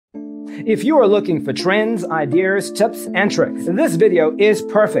If you are looking for trends, ideas, tips, and tricks, this video is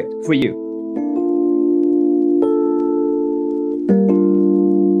perfect for you.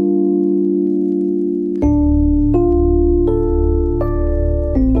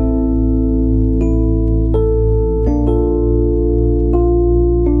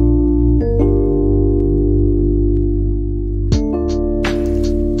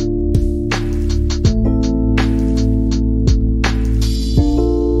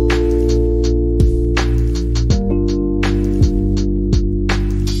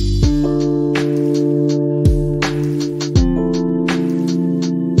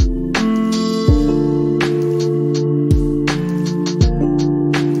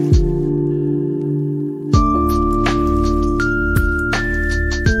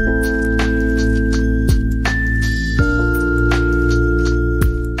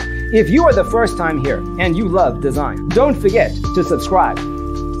 If you are the first time here and you love design, don't forget to subscribe.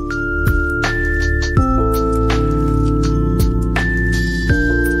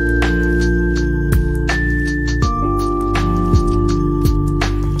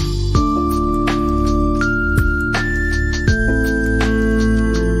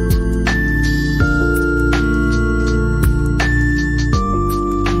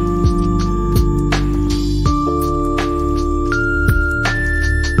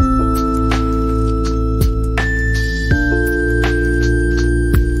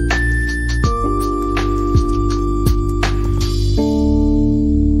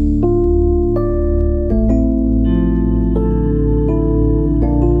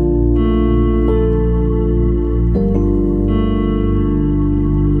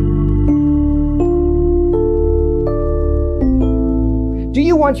 Do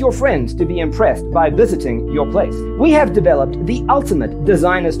you want your friends to be impressed by visiting your place? We have developed the ultimate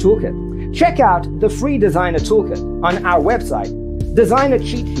designer's toolkit. Check out the free designer toolkit on our website,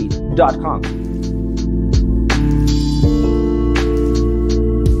 designercheatsheet.com.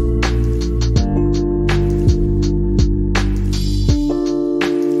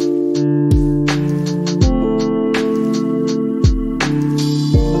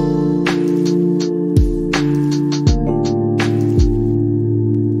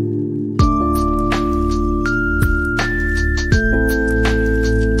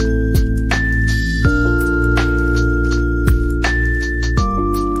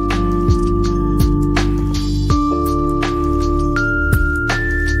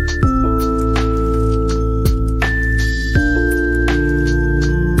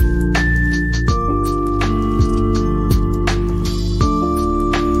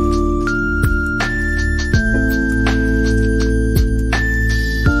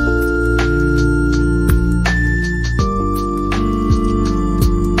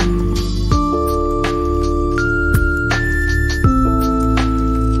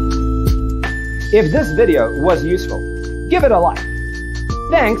 If this video was useful, give it a like.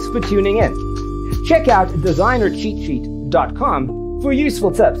 Thanks for tuning in. Check out designercheatsheet.com for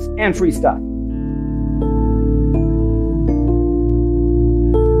useful tips and free stuff.